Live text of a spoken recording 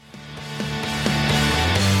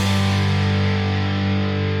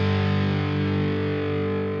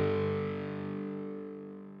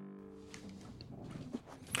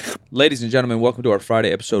Ladies and gentlemen, welcome to our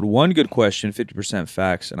Friday episode. One good question, 50%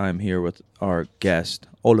 facts, and I'm here with our guest,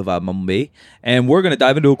 Oliver Mumbe, and we're going to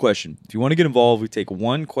dive into a question. If you want to get involved, we take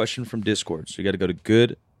one question from Discord. So you got to go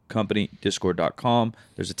to goodcompanydiscord.com.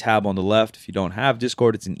 There's a tab on the left. If you don't have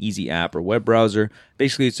Discord, it's an easy app or web browser.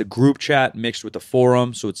 Basically, it's a group chat mixed with a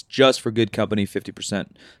forum, so it's just for Good Company, 50%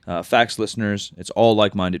 facts listeners. It's all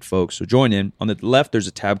like-minded folks, so join in. On the left, there's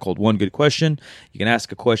a tab called One Good Question. You can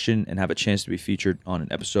ask a question and have a chance to be featured on an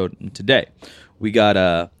episode. And today, we got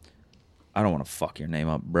I don't want to fuck your name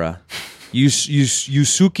up, bruh.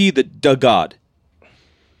 Yusuke the God.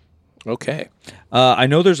 Okay. I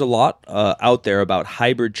know there's a lot out there about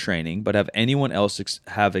hybrid training, but have anyone else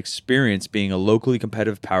have experience being a locally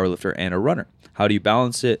competitive powerlifter and a runner? How do you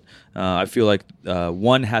balance it? I feel like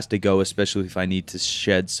one has to go, especially if I need to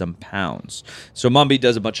shed some pounds. So Mumby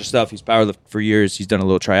does a bunch of stuff. He's powerlifted for years. He's done a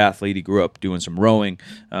little triathlete. He grew up doing some rowing.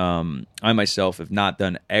 I myself have not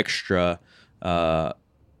done extra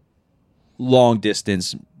long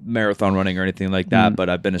distance marathon running or anything like that, but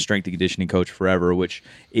I've been a strength and conditioning coach forever, which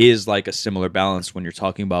is like a similar balance when you're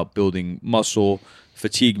talking about building muscle,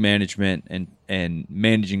 fatigue management, and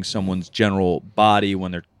managing someone's general body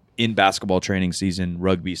when they're in basketball training season,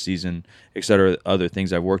 rugby season, et cetera, other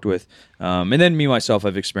things I've worked with. And then me, myself,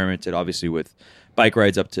 I've experimented obviously with bike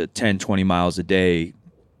rides up to 10, 20 miles a day,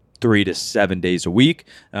 3 to 7 days a week,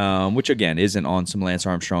 which again isn't on some Lance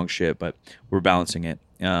Armstrong shit, but we're balancing it.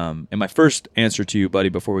 And my first answer to you, buddy,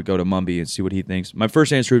 before we go to Mumby and see what he thinks, my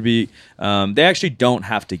first answer would be they actually don't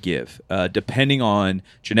have to give, depending on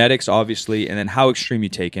genetics, obviously, and then how extreme you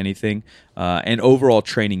take anything, and overall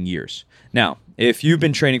training years. Now, if you've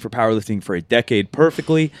been training for powerlifting for a decade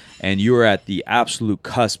perfectly and you are at the absolute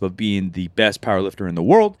cusp of being the best powerlifter in the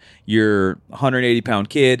world, you're a 180-pound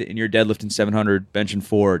kid and you're deadlifting 700, benching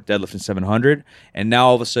 4, deadlifting 700, and now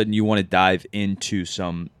all of a sudden you want to dive into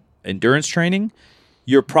some endurance training,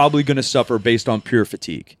 you're probably going to suffer based on pure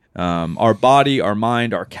fatigue. Our body, our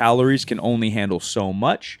mind, our calories can only handle so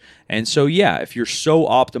much. And so, yeah, if you're so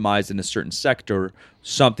optimized in a certain sector,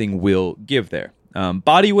 something will give there.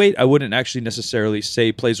 Body weight, I wouldn't actually necessarily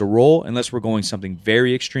say plays a role unless we're going something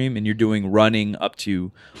very extreme and you're doing running up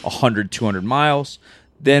to 100, 200 miles.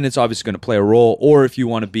 Then it's obviously going to play a role. Or if you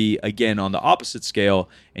want to be, again, on the opposite scale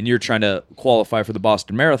and you're trying to qualify for the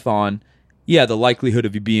Boston Marathon, yeah, the likelihood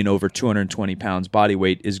of you being over 220 pounds body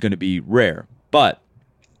weight is going to be rare. But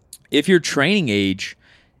if your training age,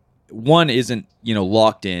 one, isn't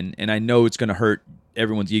locked in, and I know it's going to hurt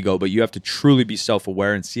everyone's ego, but you have to truly be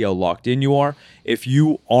self-aware and see how locked in you are. If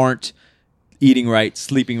you aren't eating right,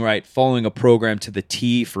 sleeping right, following a program to the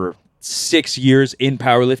T for 6 years in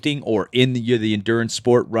powerlifting or in the endurance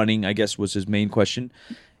sport, running, I guess was his main question,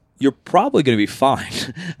 you're probably going to be fine.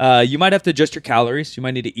 You might have to adjust your calories. You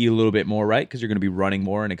might need to eat a little bit more, right? Because you're going to be running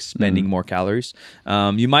more and expending more calories.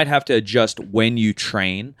 You might have to adjust when you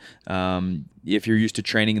train. If you're used to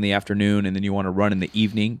training in the afternoon and then you want to run in the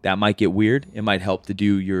evening, that might get weird. It might help to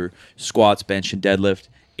do your squats, bench, and deadlift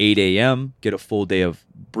 8 a.m., get a full day of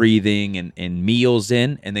breathing and meals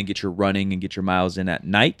in, and then get your running and get your miles in at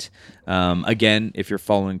night. Again, if you're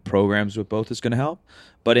following programs with both, it's going to help.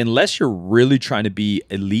 But unless you're really trying to be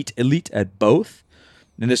elite at both,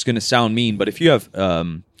 and this is going to sound mean, but if you have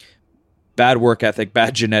bad work ethic,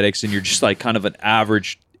 bad genetics, and you're just like kind of an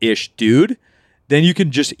average-ish dude, then you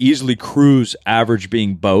can just easily cruise average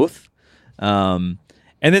being both. And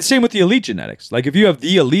then same with the elite genetics. Like if you have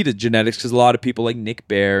the elite genetics, because a lot of people like Nick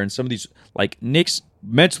Bear and some of these, like Nick's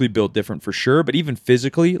mentally built different for sure, but even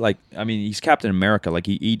physically, like, I mean, he's Captain America. Like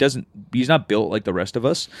he's not built like the rest of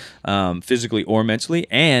us, physically or mentally.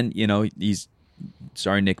 And,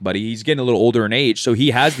 sorry, Nick, buddy, he's getting a little older in age. So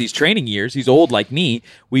he has these training years. He's old like me.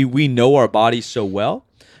 We know our bodies so well.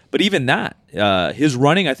 But even that, his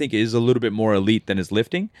running, I think, is a little bit more elite than his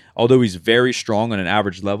lifting. Although he's very strong on an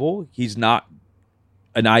average level, he's not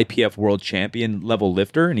an IPF world champion level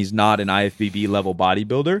lifter, and he's not an IFBB level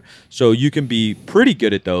bodybuilder. So you can be pretty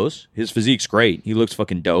good at those. His physique's great. He looks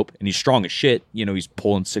fucking dope, and he's strong as shit. He's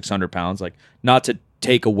pulling 600 pounds. Like, not to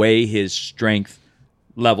take away his strength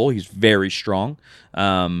level. He's very strong.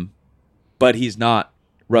 But he's not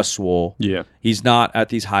Russ Swole. Yeah. He's not at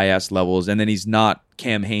these high-ass levels, and then he's not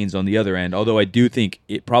Cam Hanes on the other end. Although I do think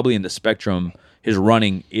it probably in the spectrum, his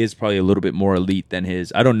running is probably a little bit more elite than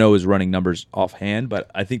his. I don't know his running numbers offhand, but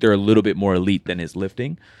I think they're a little bit more elite than his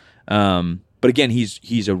lifting. But again,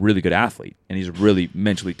 he's a really good athlete, and he's really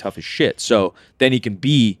mentally tough as shit. So then he can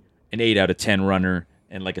be an 8 out of 10 runner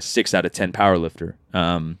and like a 6 out of 10 powerlifter.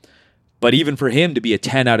 But even for him to be a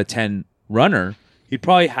 10 out of 10 runner, he'd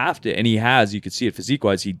probably have to, and he has, you could see it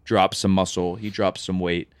physique-wise, he drops some muscle, he drops some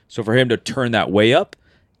weight. So for him to turn that way up,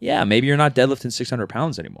 yeah, maybe you're not deadlifting 600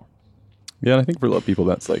 pounds anymore. Yeah, and I think for a lot of people,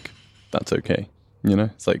 that's okay.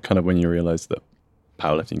 It's like kind of when you realize that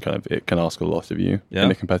powerlifting it can ask a lot of you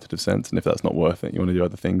in a competitive sense. And if that's not worth it, you want to do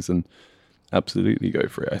other things, and absolutely go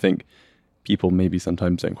for it. I think people maybe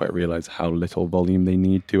sometimes don't quite realize how little volume they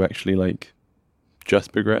need to actually like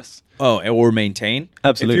just progress. Oh, or maintain.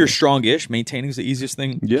 Absolutely. If you're strongish, maintaining is the easiest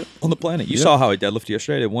thing on the planet. You saw how I deadlifted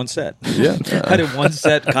yesterday. I did one set. Yeah. I did one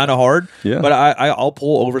set kind of hard, but I'll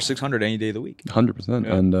pull over 600 any day of the week. 100%.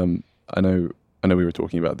 Yeah. And I know we were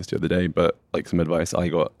talking about this the other day, but like some advice I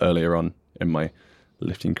got earlier on in my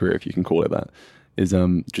lifting career, if you can call it that, is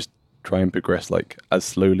just try and progress like as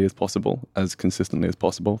slowly as possible, as consistently as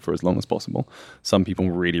possible, for as long as possible. Some people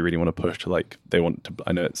really, really want to push to like,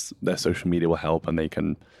 I know it's their social media will help, and they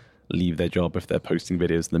can leave their job if they're posting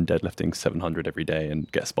videos of them deadlifting 700 every day and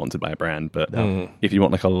get sponsored by a brand. But if you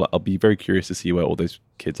want like I'll be very curious to see where all those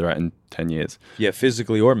kids are at in 10 years. Yeah,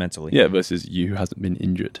 physically or mentally. Yeah, versus you who hasn't been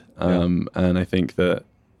injured. And I think that,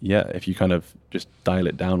 if you kind of just dial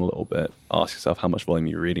it down a little bit, ask yourself how much volume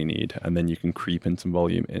you really need, and then you can creep in some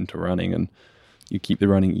volume into running, and you keep the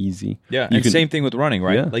running easy. Yeah, and same thing with running,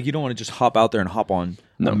 right? Yeah. Like you don't want to just hop out there and hop on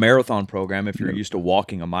a marathon program if you're used to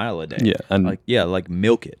walking a mile a day. Yeah, and like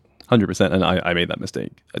milk it. 100%. And I made that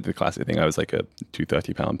mistake. The classic thing, I was like a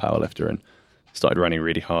 230-pound powerlifter and started running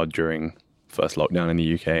really hard during first lockdown in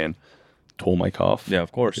the UK and tore my calf. Yeah,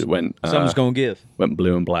 of course. It went something's going to give. Went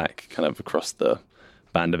blue and black kind of across the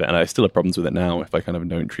band of it. And I still have problems with it now if I kind of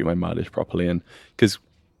don't treat my mileage properly. And because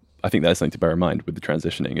I think that's something to bear in mind with the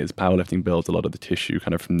transitioning is powerlifting builds a lot of the tissue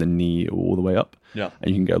kind of from the knee all the way up. Yeah.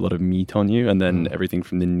 And you can get a lot of meat on you, and then everything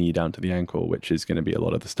from the knee down to the ankle, which is going to be a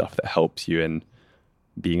lot of the stuff that helps you in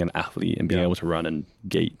being an athlete and being able to run and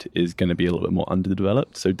gait is going to be a little bit more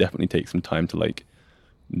underdeveloped. So definitely take some time to like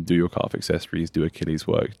do your calf accessories, do Achilles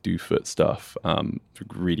work, do foot stuff, to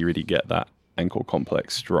really, really get that ankle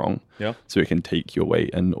complex strong. Yeah. So it can take your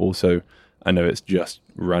weight. And also, I know it's just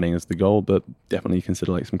running as the goal, but definitely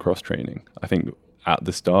consider like some cross training. I think at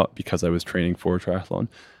the start, because I was training for a triathlon,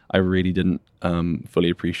 I really didn't fully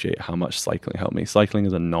appreciate how much cycling helped me. Cycling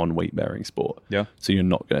is a non-weight bearing sport. Yeah. So you're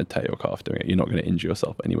not going to tear your calf doing it. You're not going to injure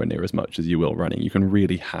yourself anywhere near as much as you will running. You can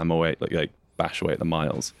really hammer away, like bash away at the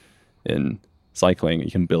miles in cycling.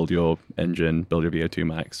 You can build your engine, build your VO2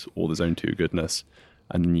 max, all the zone 2 goodness,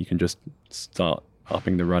 and then you can just start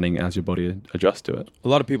upping the running as your body adjusts to it. A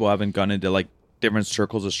lot of people haven't gone into like different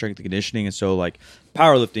circles of strength and conditioning, and so like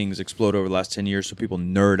powerlifting has exploded over the last 10 years, so people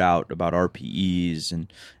nerd out about RPEs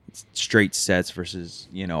and straight sets versus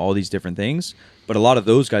all these different things, but a lot of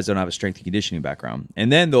those guys don't have a strength and conditioning background,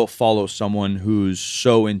 and then they'll follow someone who's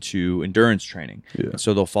so into endurance training.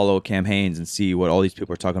 So they'll follow Cam Hanes and see what all these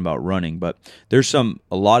people are talking about running, but there's a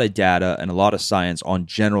lot of data and a lot of science on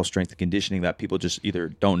general strength and conditioning that people just either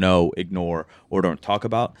don't know, ignore, or don't talk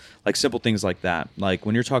about, like simple things like that. Like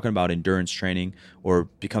when you're talking about endurance training or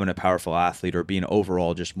becoming a powerful athlete or being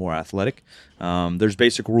overall just more athletic, there's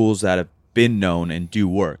basic rules that have been known and do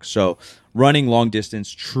work. So running long distance,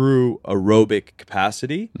 true aerobic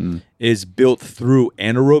capacity is built through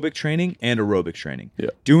anaerobic training and aerobic training.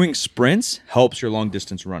 Yeah. Doing sprints helps your long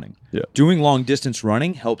distance running. Yeah. Doing long distance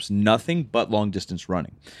running helps nothing but long distance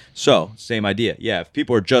running. So same idea. Yeah, if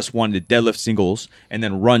people are just wanting to deadlift singles and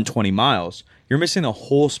then run 20 miles, you're missing a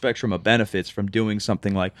whole spectrum of benefits from doing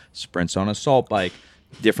something like sprints on a salt bike,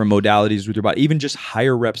 different modalities with your body, even just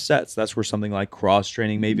higher rep sets. That's where something like cross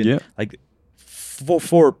training, maybe like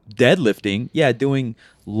for deadlifting, doing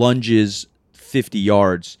lunges 50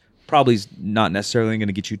 yards probably is not necessarily going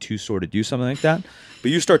to get you too sore to do something like that.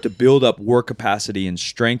 But you start to build up work capacity and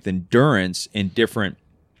strength endurance in different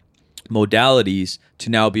modalities to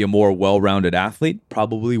now be a more well-rounded athlete,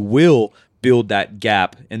 probably will build that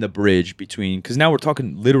gap in the bridge between, because now we're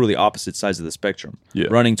talking literally opposite sides of the spectrum.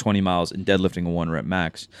 Running 20 miles and deadlifting a 1 rep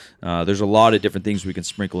max. There's a lot of different things we can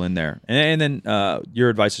sprinkle in there. And then your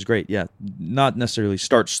advice is great. Yeah, not necessarily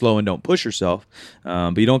start slow and don't push yourself,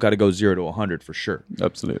 but you don't got to go 0 to 100 for sure.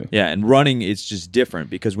 Absolutely. Yeah, and running is just different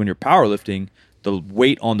because when you're powerlifting, the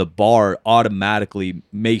weight on the bar automatically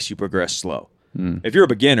makes you progress slow. If you're a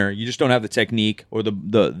beginner, you just don't have the technique or the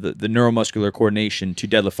neuromuscular coordination to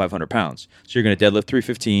deadlift 500 pounds. So you're going to deadlift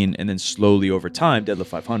 315 and then slowly over time deadlift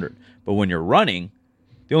 500. But when you're running,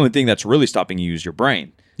 the only thing that's really stopping you is your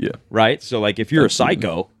brain. Yeah. Right? So like if you're a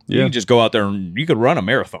psycho, you can just go out there and you could run a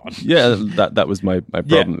marathon. Yeah, that was my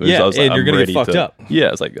problem. Yeah, I was like, and you're going to get fucked up.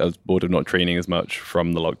 Yeah, it's like I was bored of not training as much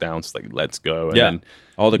from the lockdown. So like, let's go. And then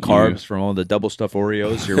all the carbs from all the double stuffed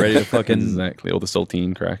Oreos, you're ready to fucking... Exactly, all the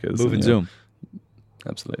saltine crackers. Move and zoom.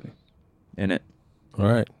 Absolutely. In it. All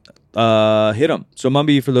right. hit him. So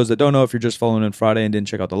Mumby, for those that don't know, if you're just following in Friday and didn't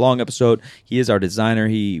check out the long episode, he is our designer.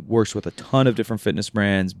 He works with a ton of different fitness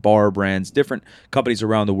brands, bar brands, different companies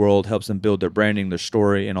around the world, helps them build their branding, their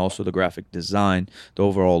story, and also the graphic design, the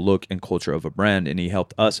overall look and culture of a brand. And he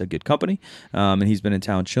helped us at Good Company. And he's been in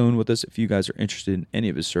town chilling with us. If you guys are interested in any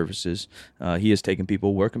of his services, he has taken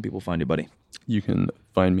people. Where can people find you, buddy? You can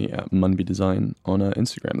find me at Munby Design on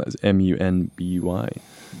Instagram. That's MUNBY.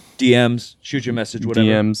 DMs, shoot you a message, whatever.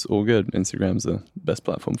 DMs, all good. Instagram's the best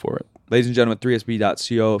platform for it. Ladies and gentlemen,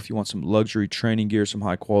 3sb.co. If you want some luxury training gear, some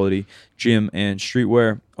high quality gym and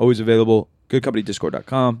streetwear, always available.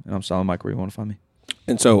 GoodCompanyDiscord.com. And I'm Solid Mike. Where you want to find me?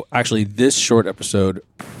 And so, actually, this short episode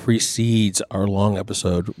precedes our long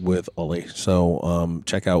episode with Ollie. So,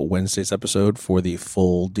 check out Wednesday's episode for the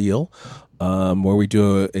full deal, where we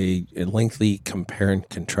do a lengthy compare and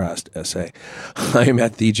contrast essay. I am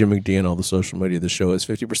at the Jim McD on all the social media. The show is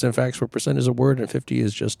 50% facts, where percent is a word, and 50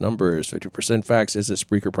 is just numbers. 50% facts is a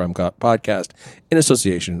Spreaker Prime podcast in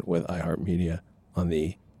association with iHeartMedia on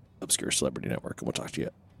the Obscure Celebrity Network. And we'll talk to you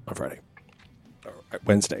on Friday, or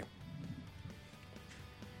Wednesday.